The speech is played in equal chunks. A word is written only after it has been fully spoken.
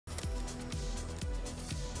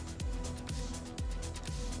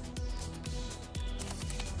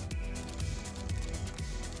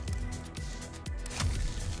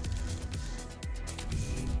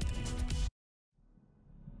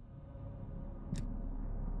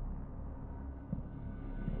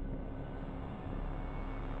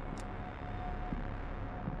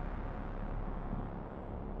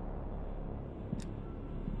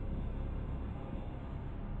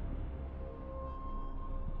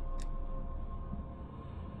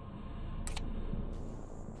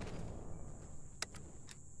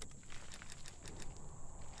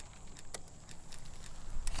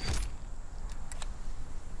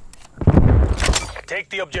Take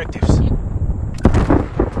the objectives.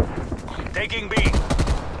 Taking B.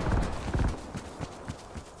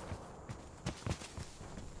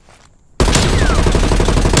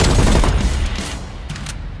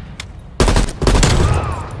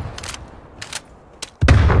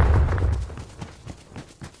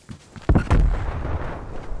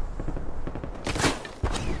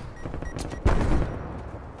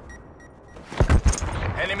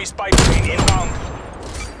 Enemy spy plane inbound.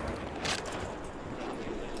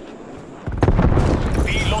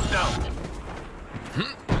 B locked down.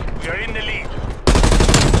 We are in the lead.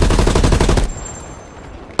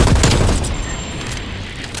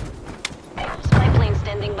 Spy plane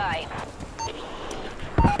standing by.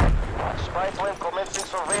 Spy plane commencing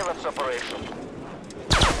surveillance operation.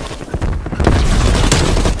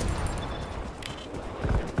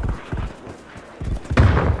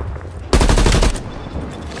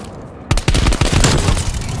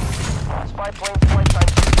 Spy plane flight time.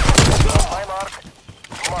 High mark.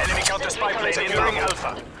 Enemy counter spy plane securing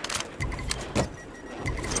Alpha.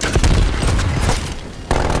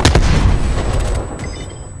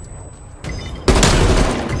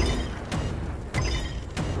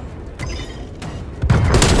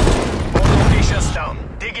 All locations down.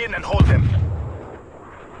 Dig in and hold them.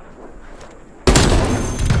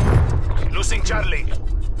 Losing Charlie.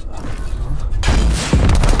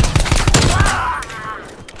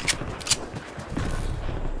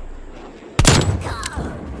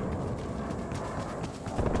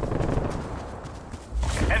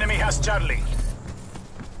 Enemy has Charlie.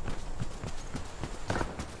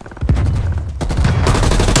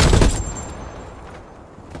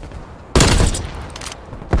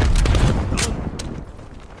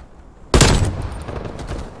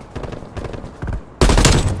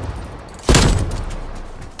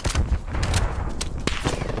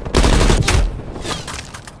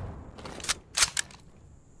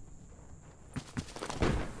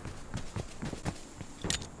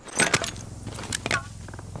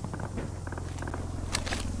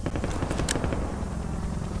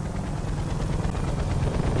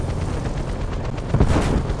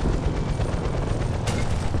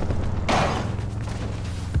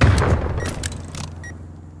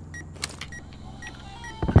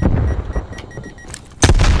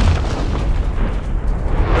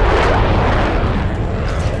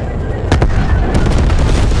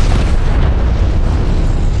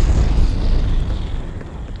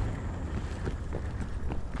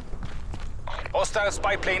 Hostile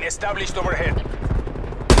spy plane established overhead.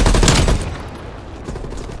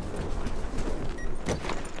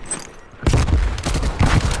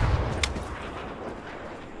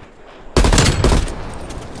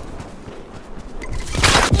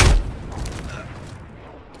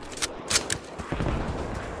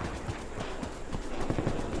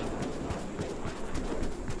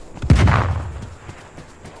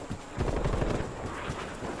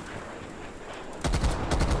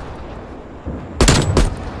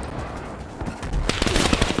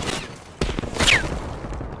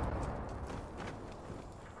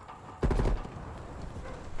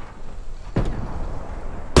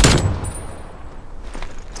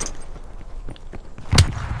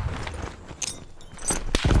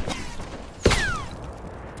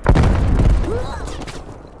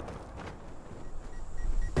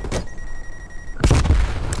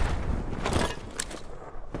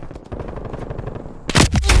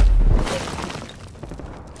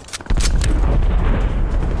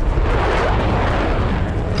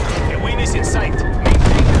 In sight.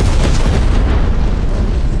 Maintain them.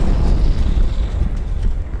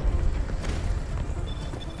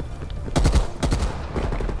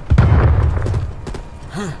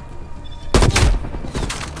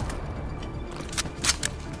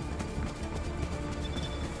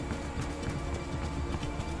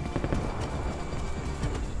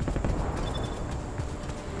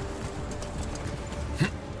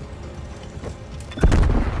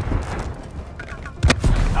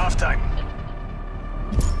 Half time.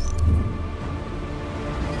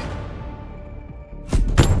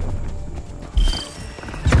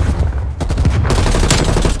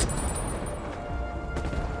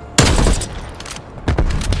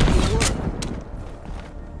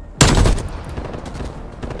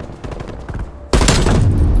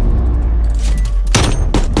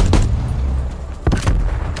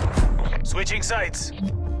 Switching sides.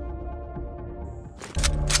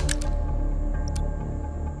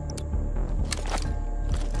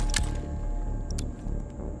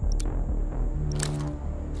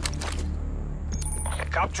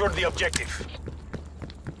 Capture the objective.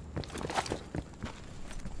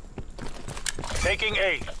 Taking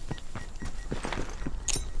A.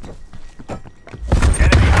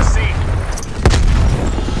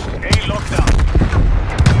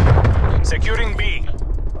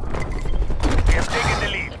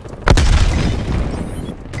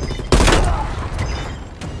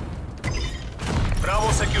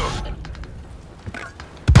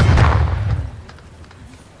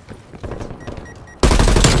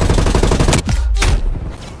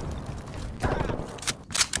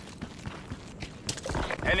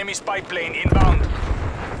 Enemy spy plane inbound.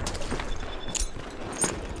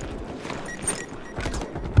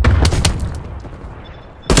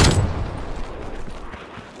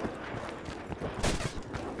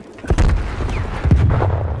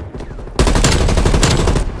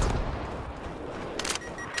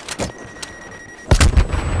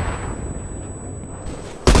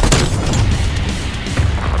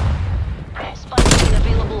 Spy plane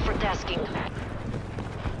available for tasking.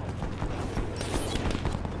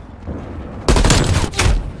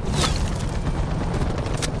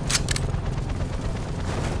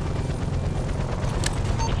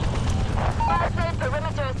 Spy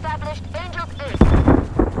perimeter established. Angels in.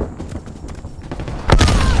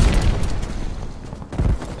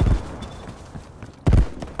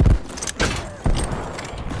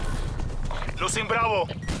 Losing Bravo.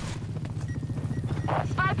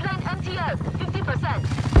 Spy plane MTL. 50%.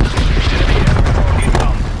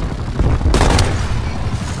 Inbound.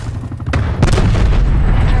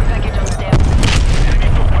 Care package on stamp. Enemy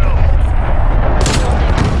took Bravo.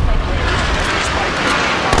 Contact with spy plane. Enemy spy plane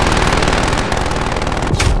inbound.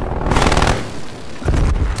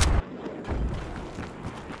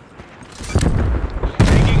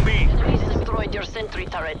 Taking B. Enemies destroyed your sentry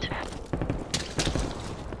turret.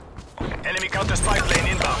 Enemy counter spy plane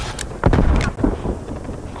inbound.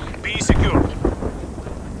 B secured.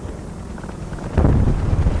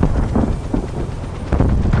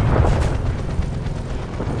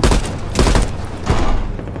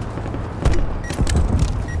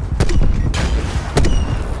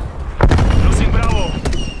 Losing Bravo.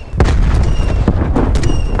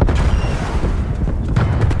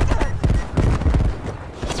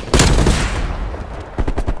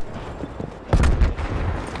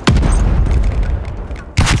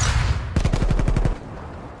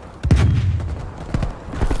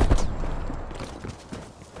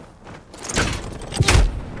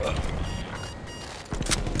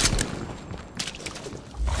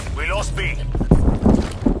 We lost B.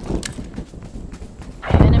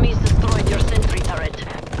 Enemies destroyed your sentry turret.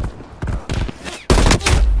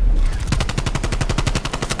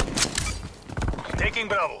 Taking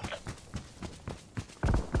Bravo.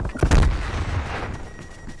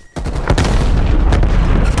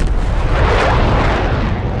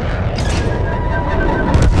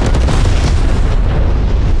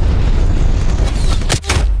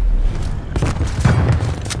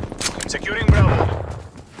 Securing Bravo.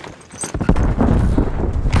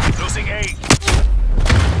 Losing A.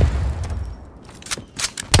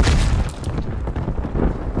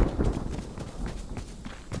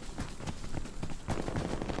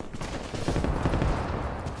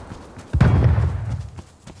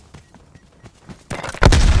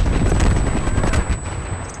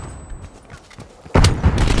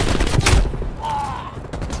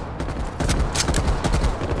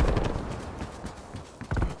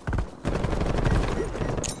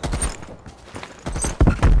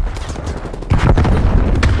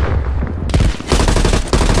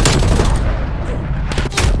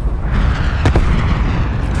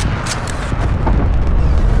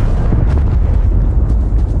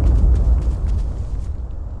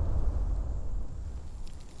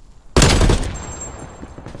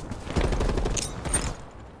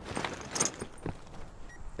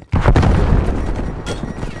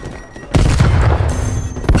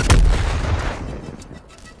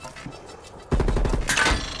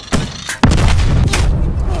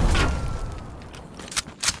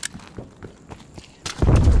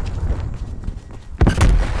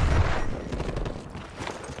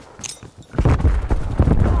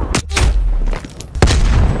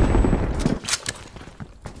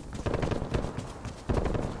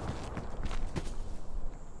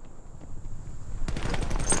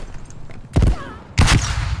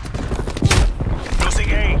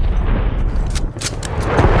 Losing A.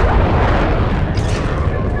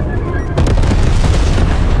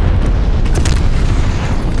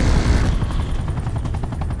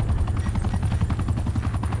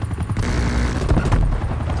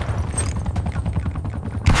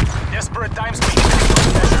 Desperate times mean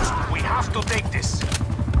desperate measures. We have to take this.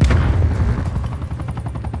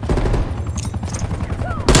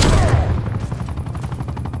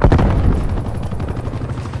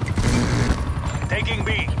 Taking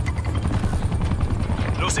B.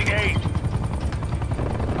 Losing A.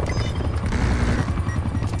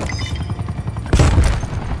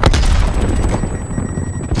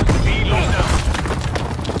 B lost down.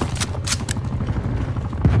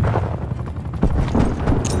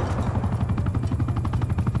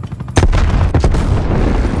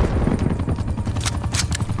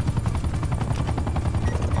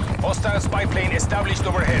 Hostile spy plane established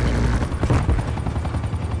overhead.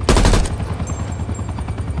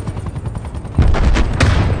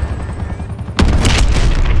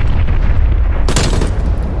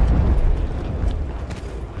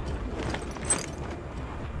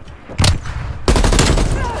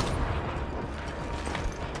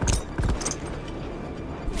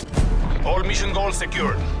 All mission goals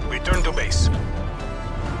secured. Return to base.